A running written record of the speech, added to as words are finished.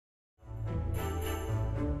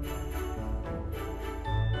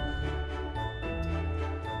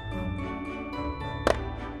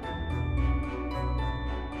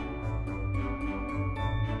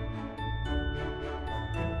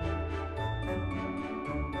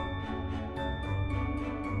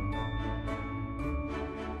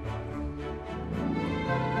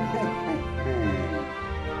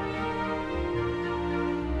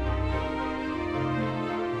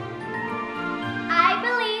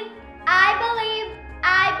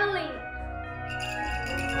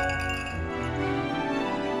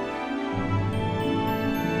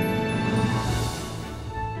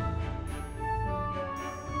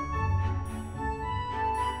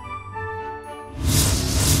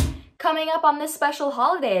Coming up on this special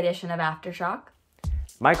holiday edition of Aftershock.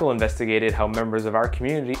 Michael investigated how members of our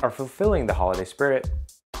community are fulfilling the holiday spirit.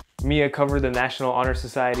 Mia covered the National Honor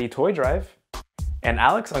Society toy drive. And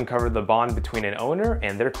Alex uncovered the bond between an owner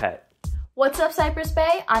and their pet. What's up, Cypress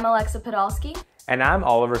Bay? I'm Alexa Podolsky. And I'm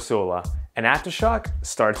Oliver Sula. And Aftershock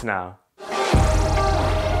starts now.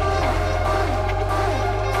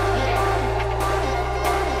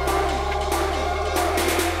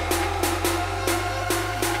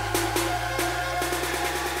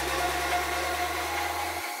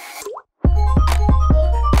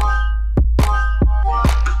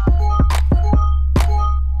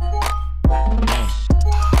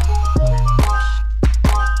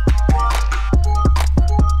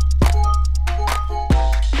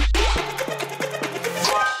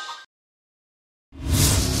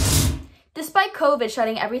 Despite COVID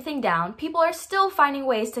shutting everything down, people are still finding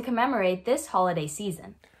ways to commemorate this holiday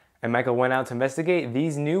season. And Michael went out to investigate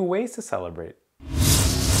these new ways to celebrate.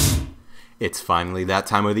 It's finally that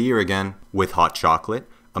time of the year again, with hot chocolate,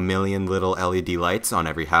 a million little LED lights on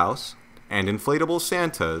every house, and inflatable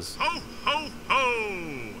Santas. Ho, ho,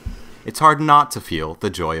 ho! It's hard not to feel the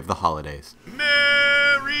joy of the holidays.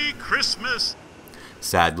 Merry Christmas!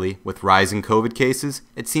 Sadly, with rising COVID cases,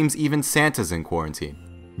 it seems even Santa's in quarantine.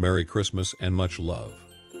 Merry Christmas and much love.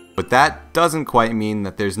 But that doesn't quite mean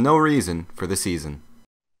that there's no reason for the season.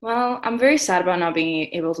 Well, I'm very sad about not being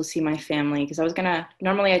able to see my family because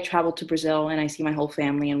normally I travel to Brazil and I see my whole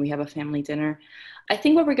family and we have a family dinner. I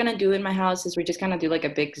think what we're going to do in my house is we're just going to do like a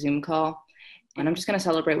big Zoom call and I'm just going to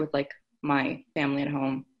celebrate with like my family at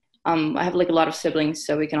home. I have like a lot of siblings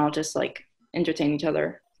so we can all just like entertain each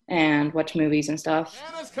other and watch movies and stuff.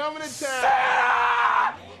 Santa's coming to town!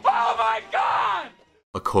 Santa! Oh my God!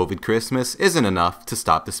 A COVID Christmas isn't enough to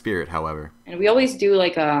stop the spirit, however. And we always do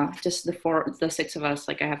like just the six of us,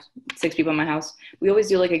 like I have 6 people in my house. We always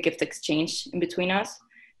do like a gift exchange in between us.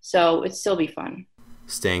 So it'd still be fun.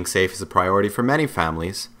 Staying safe is a priority for many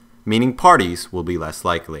families, meaning parties will be less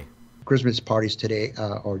likely. Christmas parties today,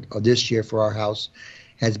 or this year for our house,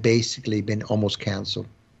 has basically been almost canceled.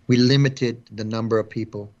 We limited the number of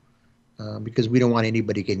people because we don't want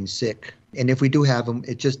anybody getting sick. And if we do have them,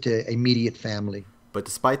 it's just an immediate family. But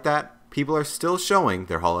despite that, people are still showing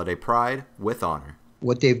their holiday pride with honor.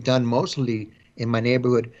 What they've done mostly in my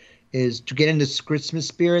neighborhood is to get in this Christmas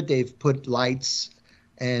spirit. They've put lights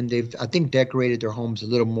and they've, I think, decorated their homes a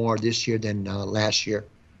little more this year than last year.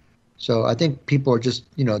 So I think people are just,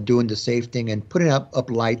 doing the safe thing and putting up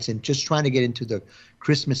lights and just trying to get into the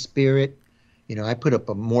Christmas spirit. I put up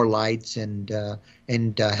more lights and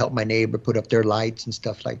help my neighbor put up their lights and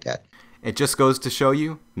stuff like that. It just goes to show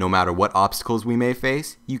you, no matter what obstacles we may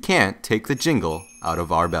face, you can't take the jingle out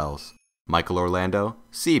of our bells. Michael Orlando,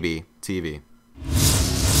 CBTV.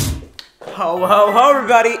 Ho, ho, ho,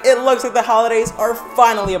 everybody! It looks like the holidays are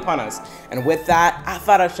finally upon us. And with that, I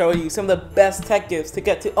thought I'd show you some of the best tech gifts to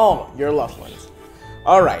get to all your loved ones.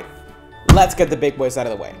 Alright, let's get the big boys out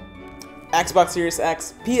of the way. Xbox Series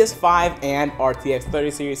X, PS5, and RTX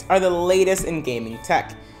 30 series are the latest in gaming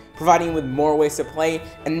tech, providing you with more ways to play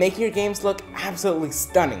and making your games look absolutely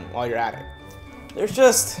stunning while you're at it. There's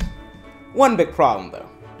just one big problem though.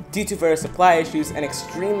 Due to various supply issues and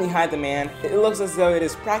extremely high demand, it looks as though it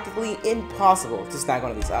is practically impossible to snag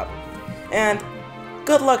one of these up. And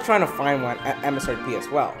good luck trying to find one at MSRP as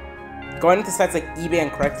well. Going into sites like eBay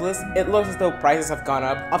and Craigslist, it looks as though prices have gone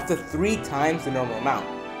up to 3 times the normal amount.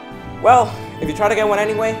 Well, if you try to get one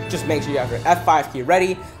anyway, just make sure you have your F5 key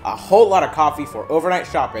ready, a whole lot of coffee for overnight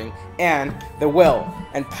shopping, and the will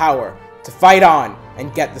and power to fight on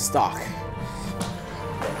and get the stock.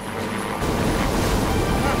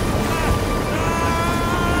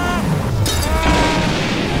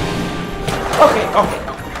 Okay.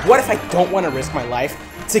 What if I don't want to risk my life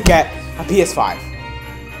to get a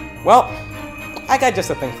PS5? Well, I got just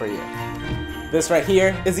a thing for you. This right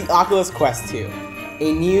here is the Oculus Quest 2.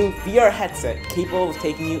 A new VR headset capable of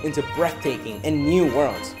taking you into breathtaking and new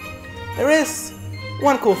worlds. There is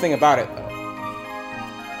one cool thing about it though.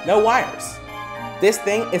 No wires. This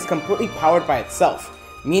thing is completely powered by itself,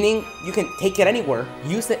 meaning you can take it anywhere,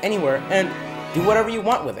 use it anywhere, and do whatever you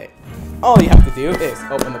want with it. All you have to do is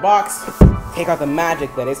open the box, take out the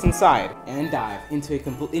magic that is inside, and dive into a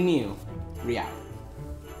completely new reality.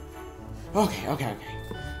 Okay.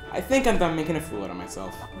 I think I'm done making a fool out of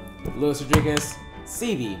myself. Luis Rodriguez,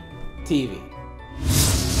 CBTV.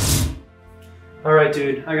 Alright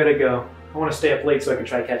dude, I gotta go. I want to stay up late so I can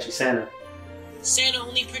try catching Santa. Santa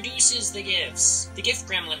only produces the gifts. The gift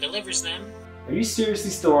gremlin delivers them. Are you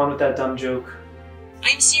seriously still on with that dumb joke?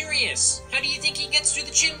 I'm serious. How do you think he gets through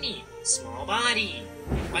the chimney? Small body.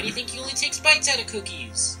 Why do you think he only takes bites out of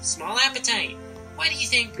cookies? Small appetite. Why do you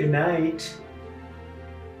think... Good night.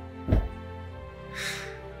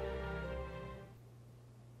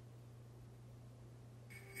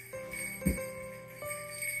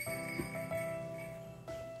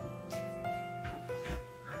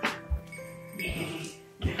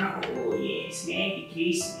 Oh, yes, Merry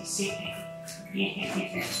Christmas.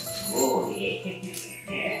 Oh,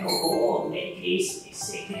 yeah. Oh, Merry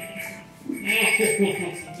Christmas. Merry Christmas, Merry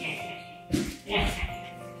Christmas.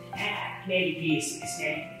 Merry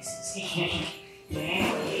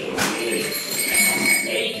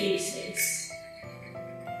Christmas.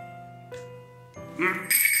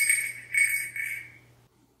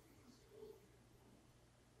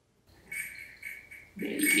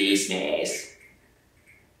 Merry Christmas.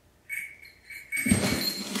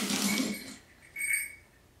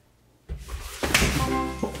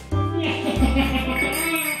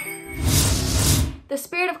 The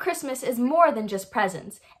spirit of Christmas is more than just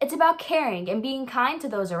presents. It's about caring and being kind to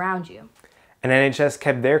those around you. And NHS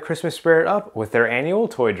kept their Christmas spirit up with their annual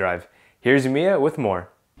toy drive. Here's Mia with more.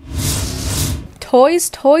 Toys,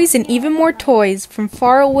 toys, and even more toys. From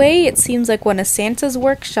far away, it seems like one of Santa's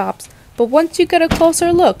workshops. But once you get a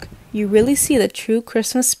closer look, you really see the true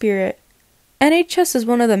Christmas spirit. NHS is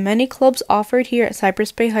one of the many clubs offered here at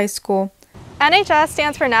Cypress Bay High School. NHS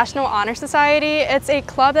stands for National Honor Society. It's a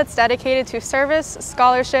club that's dedicated to service,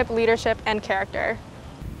 scholarship, leadership, and character.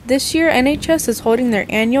 This year, NHS is holding their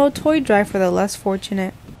annual toy drive for the less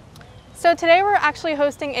fortunate. So today we're actually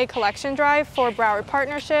hosting a collection drive for Broward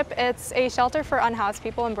Partnership. It's a shelter for unhoused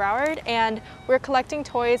people in Broward, and we're collecting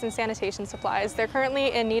toys and sanitation supplies. They're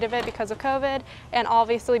currently in need of it because of COVID, and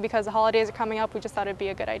obviously because the holidays are coming up, we just thought it'd be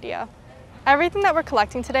a good idea. Everything that we're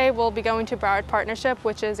collecting today will be going to Broward Partnership,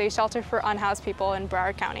 which is a shelter for unhoused people in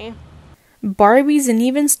Broward County. Barbies and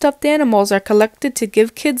even stuffed animals are collected to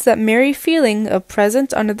give kids that merry feeling of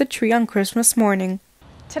presents under the tree on Christmas morning.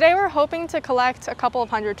 Today we're hoping to collect a couple of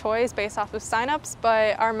hundred toys based off of signups,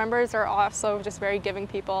 but our members are also just very giving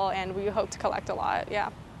people, and we hope to collect a lot, yeah.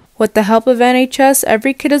 With the help of NHS,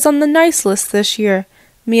 every kid is on the nice list this year.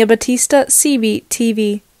 Mia Batista,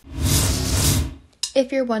 CBTV.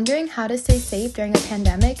 If you're wondering how to stay safe during a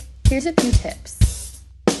pandemic, here's a few tips.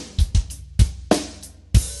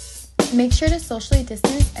 Make sure to socially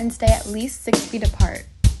distance and stay at least 6 feet apart.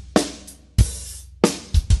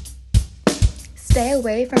 Stay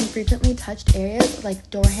away from frequently touched areas like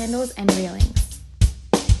door handles and railings.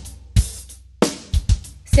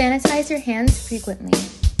 Sanitize your hands frequently.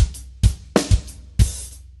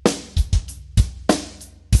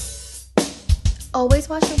 Always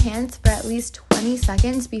wash your hands for at least 20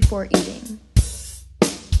 seconds before eating.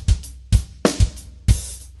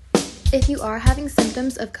 If you are having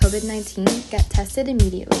symptoms of COVID-19, get tested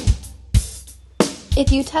immediately.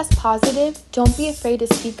 If you test positive, don't be afraid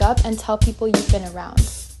to speak up and tell people you've been around.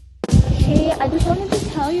 Hey, I just wanted to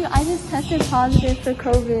tell you I just tested positive for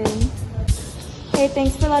COVID. Hey,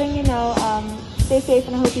 thanks for letting me know. Stay safe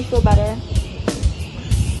and I hope you feel better.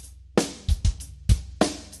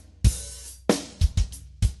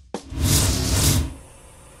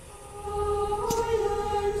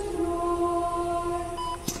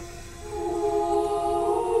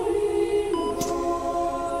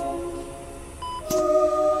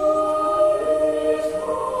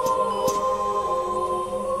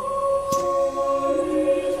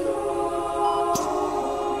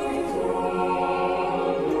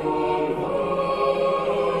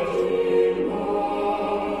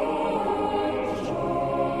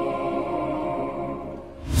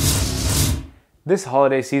 This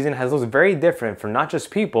holiday season has looked very different for not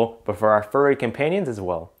just people, but for our furry companions as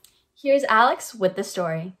well. Here's Alex with the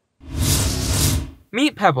story.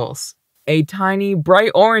 Meet Pebbles, a tiny,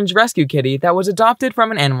 bright orange rescue kitty that was adopted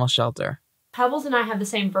from an animal shelter. Pebbles and I have the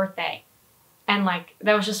same birthday. And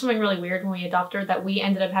that was just something really weird when we adopted her, that we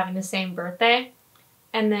ended up having the same birthday.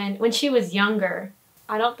 And then when she was younger,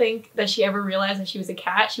 I don't think that she ever realized that she was a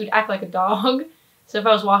cat. She would act like a dog. So if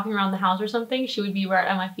I was walking around the house or something, she would be right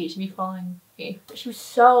at my feet. She'd be following me. She was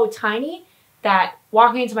so tiny that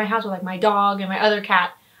walking into my house with my dog and my other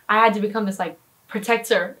cat, I had to become this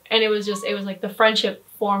protector. And it was the friendship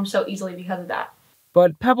formed so easily because of that.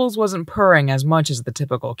 But Pebbles wasn't purring as much as the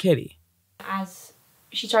typical kitty. As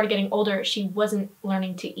she started getting older, she wasn't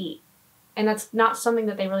learning to eat. And that's not something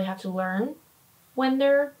that they really have to learn when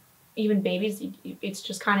they're even babies. It's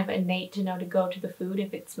just kind of innate to know to go to the food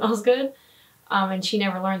if it smells good. And she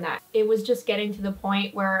never learned that. It was just getting to the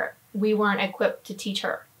point where we weren't equipped to teach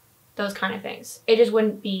her those kind of things. It just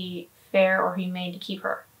wouldn't be fair or humane to keep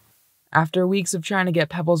her. After weeks of trying to get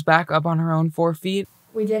Pebbles back up on her own 4 feet,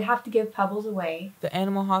 We did have to give Pebbles away. The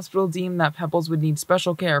animal hospital deemed that Pebbles would need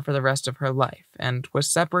special care for the rest of her life and was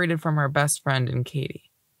separated from her best friend in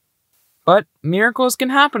Katie. But miracles can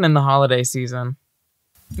happen in the holiday season.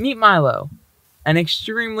 Meet Milo, an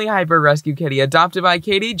extremely hyper rescue kitty adopted by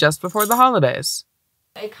Katie just before the holidays.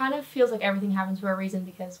 It kind of feels like everything happens for a reason,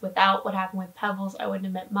 because without what happened with Pebbles, I wouldn't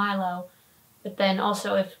have met Milo. But then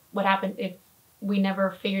also if we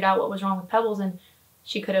never figured out what was wrong with Pebbles, and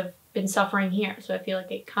she could have been suffering here. So I feel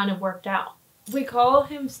like it kind of worked out. We call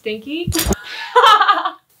him Stinky.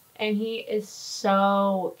 And he is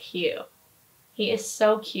so cute. He is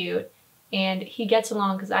so cute. And he gets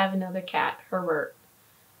along because I have another cat, Herbert.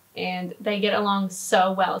 And they get along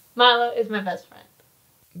so well. Milo is my best friend.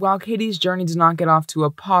 While Katie's journey did not get off to a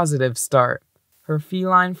positive start, her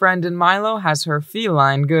feline friend in Milo has her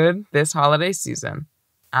feline good this holiday season.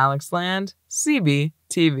 Alex Land,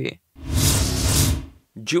 CBTV.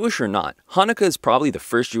 Jewish or not, Hanukkah is probably the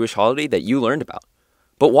first Jewish holiday that you learned about.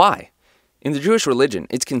 But why? In the Jewish religion,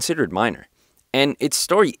 it's considered minor, and its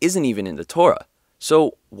story isn't even in the Torah.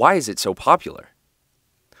 So why is it so popular?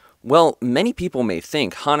 Well, many people may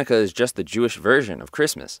think Hanukkah is just the Jewish version of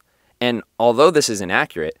Christmas, and although this is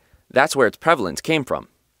inaccurate, that's where its prevalence came from.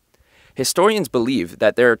 Historians believe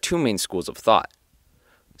that there are two main schools of thought.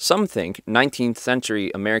 Some think 19th century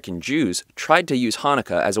American Jews tried to use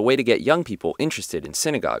Hanukkah as a way to get young people interested in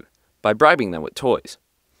synagogue by bribing them with toys,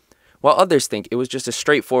 while others think it was just a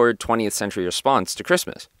straightforward 20th century response to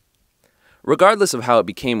Christmas. Regardless of how it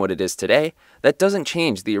became what it is today, that doesn't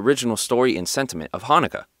change the original story and sentiment of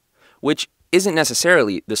Hanukkah, which isn't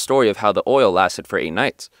necessarily the story of how the oil lasted for 8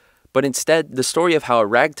 nights, but instead the story of how a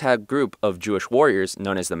ragtag group of Jewish warriors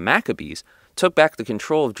known as the Maccabees took back the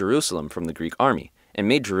control of Jerusalem from the Greek army and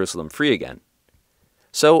made Jerusalem free again.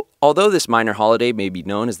 So, although this minor holiday may be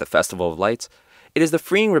known as the Festival of Lights, it is the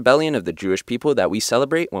freeing rebellion of the Jewish people that we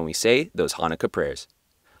celebrate when we say those Hanukkah prayers.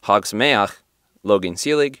 Chag Sameach, Logan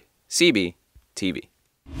Seelig, CBTV.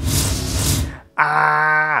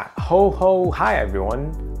 Ho ho, hi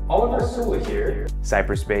everyone. Oliver Sula here,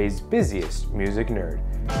 Cypress Bay's busiest music nerd.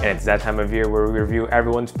 And it's that time of year where we review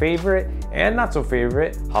everyone's favorite and not so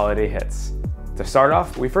favorite holiday hits. To start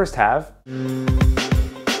off, we first have...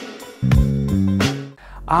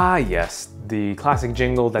 yes, the classic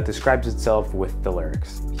jingle that describes itself with the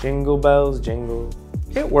lyrics. Jingle bells, jingle.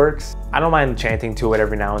 It works. I don't mind chanting to it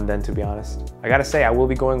every now and then, to be honest. I gotta say, I will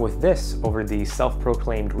be going with this over the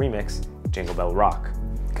self-proclaimed remix, Jingle Bell Rock.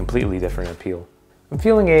 Completely different appeal. I'm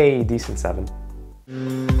feeling a decent 7.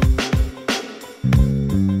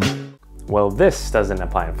 Well, this doesn't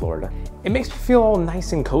apply in Florida. It makes me feel all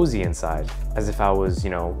nice and cozy inside, as if I was,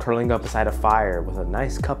 curling up beside a fire with a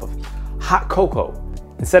nice cup of hot cocoa,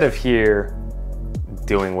 instead of here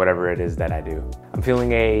doing whatever it is that I do. I'm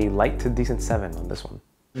feeling a light to decent 7 on this one.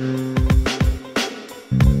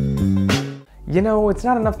 It's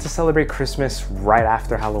not enough to celebrate Christmas right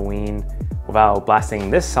after Halloween without blasting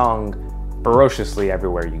this song ferociously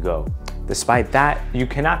everywhere you go. Despite that, you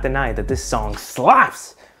cannot deny that this song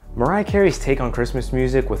slaps! Mariah Carey's take on Christmas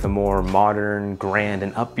music with a more modern, grand,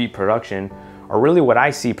 and upbeat production are really what I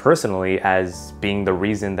see personally as being the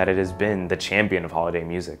reason that it has been the champion of holiday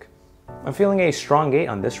music. I'm feeling a strong 8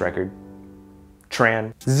 on this record.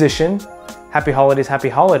 Transition. Happy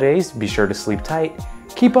holidays, be sure to sleep tight,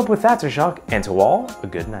 keep up with Aftershock, and to all, a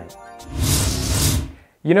good night.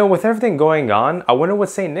 With everything going on, I wonder what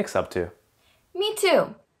St. Nick's up to. Me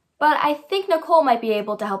too, but I think Nicole might be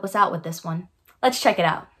able to help us out with this one. Let's check it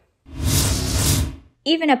out.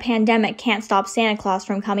 Even a pandemic can't stop Santa Claus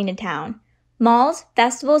from coming to town. Malls,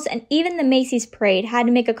 festivals, and even the Macy's parade had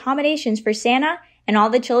to make accommodations for Santa and all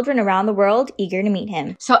the children around the world eager to meet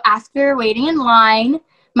him. So after waiting in line,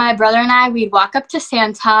 my brother and I, we'd walk up to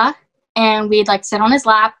Santa and we'd sit on his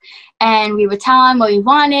lap and we would tell him what we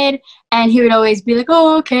wanted and he would always be like,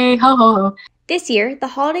 oh, okay, ho, ho, ho. This year, the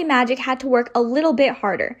holiday magic had to work a little bit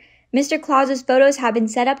harder. Mr. Claus's photos have been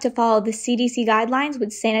set up to follow the CDC guidelines with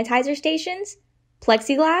sanitizer stations,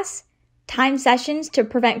 plexiglass, timed sessions to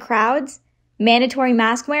prevent crowds, mandatory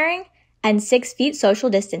mask wearing, and 6 feet social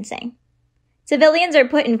distancing. Civilians are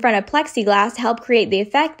put in front of plexiglass to help create the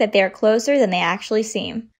effect that they are closer than they actually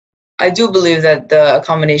seem. I do believe that the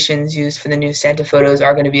accommodations used for the new Santa photos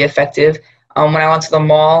are going to be effective. When I went to the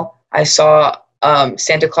mall, I saw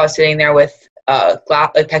Santa Claus sitting there with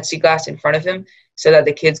plexiglass in front of him so that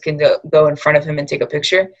the kids can go in front of him and take a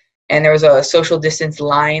picture. And there was a social distance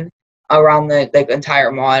line around the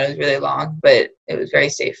entire mall. It was really long, but it was very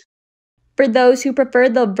safe. For those who prefer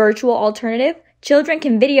the virtual alternative, children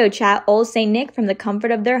can video chat Old St. Nick from the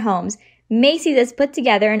comfort of their homes. Macy's has put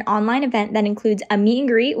together an online event that includes a meet and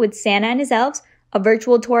greet with Santa and his elves, a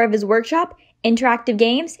virtual tour of his workshop, interactive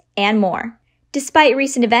games, and more. Despite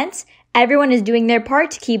recent events, everyone is doing their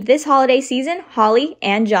part to keep this holiday season holly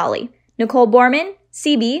and jolly. Nicole Borman,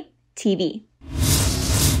 CBTV.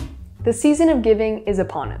 The season of giving is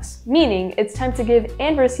upon us, meaning it's time to give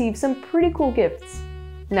and receive some pretty cool gifts.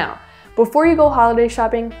 Now, before you go holiday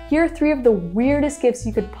shopping, here are 3 of the weirdest gifts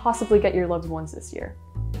you could possibly get your loved ones this year.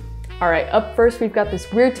 Alright, up first we've got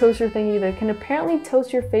this weird toaster thingy that can apparently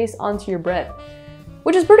toast your face onto your bread.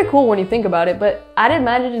 Which is pretty cool when you think about it, but I'd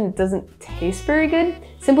imagine it doesn't taste very good,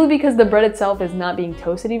 simply because the bread itself is not being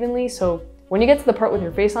toasted evenly, so when you get to the part with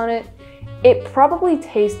your face on it, it probably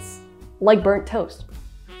tastes like burnt toast.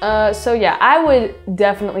 So yeah, I would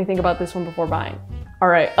definitely think about this one before buying.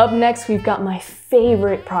 Alright, up next we've got my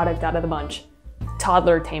favorite product out of the bunch,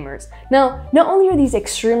 toddler tamers. Now, not only are these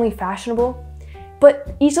extremely fashionable,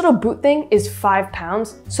 but each little boot thing is 5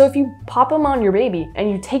 pounds, so if you pop them on your baby and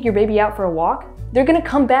you take your baby out for a walk, they're gonna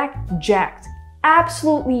come back jacked,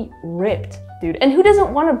 absolutely ripped, dude. And who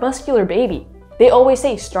doesn't want a muscular baby? They always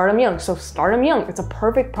say start them young, so start them young. It's a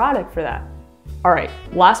perfect product for that. Alright,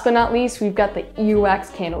 last but not least, we've got the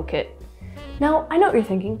earwax candle kit. Now, I know what you're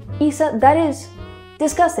thinking, Issa, that is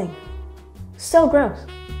disgusting. So gross.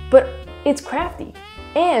 But it's crafty.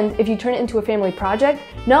 And if you turn it into a family project,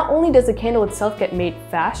 not only does the candle itself get made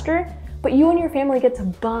faster, but you and your family get to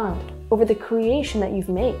bond over the creation that you've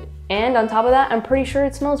made. And on top of that, I'm pretty sure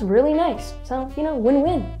it smells really nice. So, you know,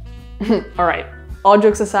 win-win. Alright, all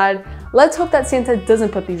jokes aside, let's hope that Santa doesn't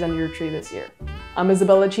put these under your tree this year. I'm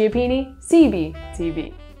Isabella Chiappini,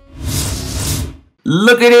 CBTV.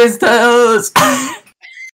 Look at his toes!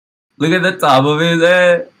 Look at the top of his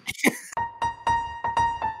head!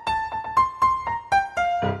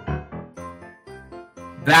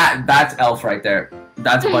 That's Elf right there.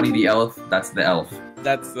 That's Buddy the Elf. That's the Elf.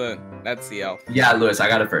 That's the elf. Yeah, Lewis, I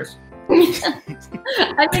got it first.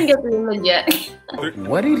 I didn't get the image yet.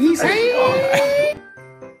 What did he say?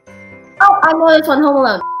 Oh, I know this one. Home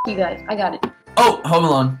Alone. You guys, I got it. Oh, Home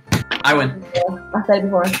Alone. I win. I said it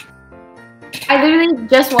before. I literally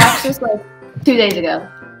just watched this like 2 days ago.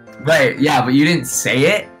 Right, yeah, but you didn't say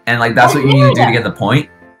it, and like that's what you need to do to get the point.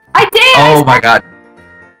 I did! Oh my god.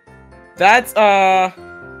 That's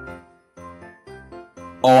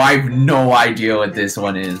Oh, I have no idea what this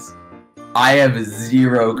one is. I have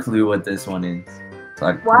 0 clue what this one is.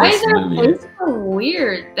 Like, why is their face so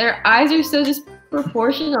weird? Their eyes are so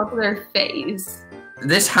disproportional to their face.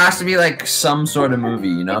 This has to be like some sort of movie,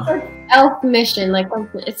 you know? It's like Elf mission, like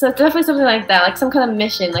it's definitely something like that, like some kind of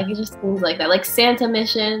mission, like it just seems like that, like Santa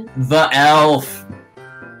mission. The Elf.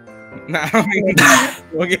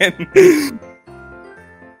 Again.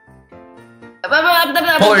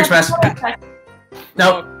 Polar Express.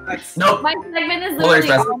 Nope. Nope. My segment is Polar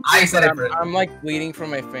literally Express. I said it first. I'm like bleeding from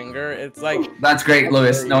my finger. It's like That's great,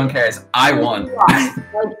 Lewis. No one cares. I won.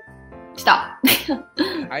 Stop.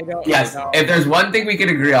 I don't. Yes. If there's one thing we can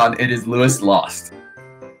agree on, it is Lewis lost.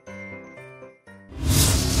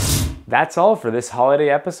 That's all for this holiday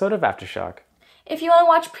episode of Aftershock. If you want to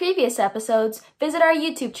watch previous episodes, visit our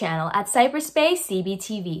YouTube channel at Cypress Bay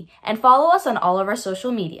CBTV and follow us on all of our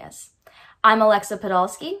social medias. I'm Alexa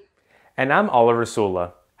Podolsky. And I'm Oliver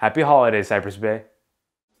Sula. Happy holidays, Cypress Bay.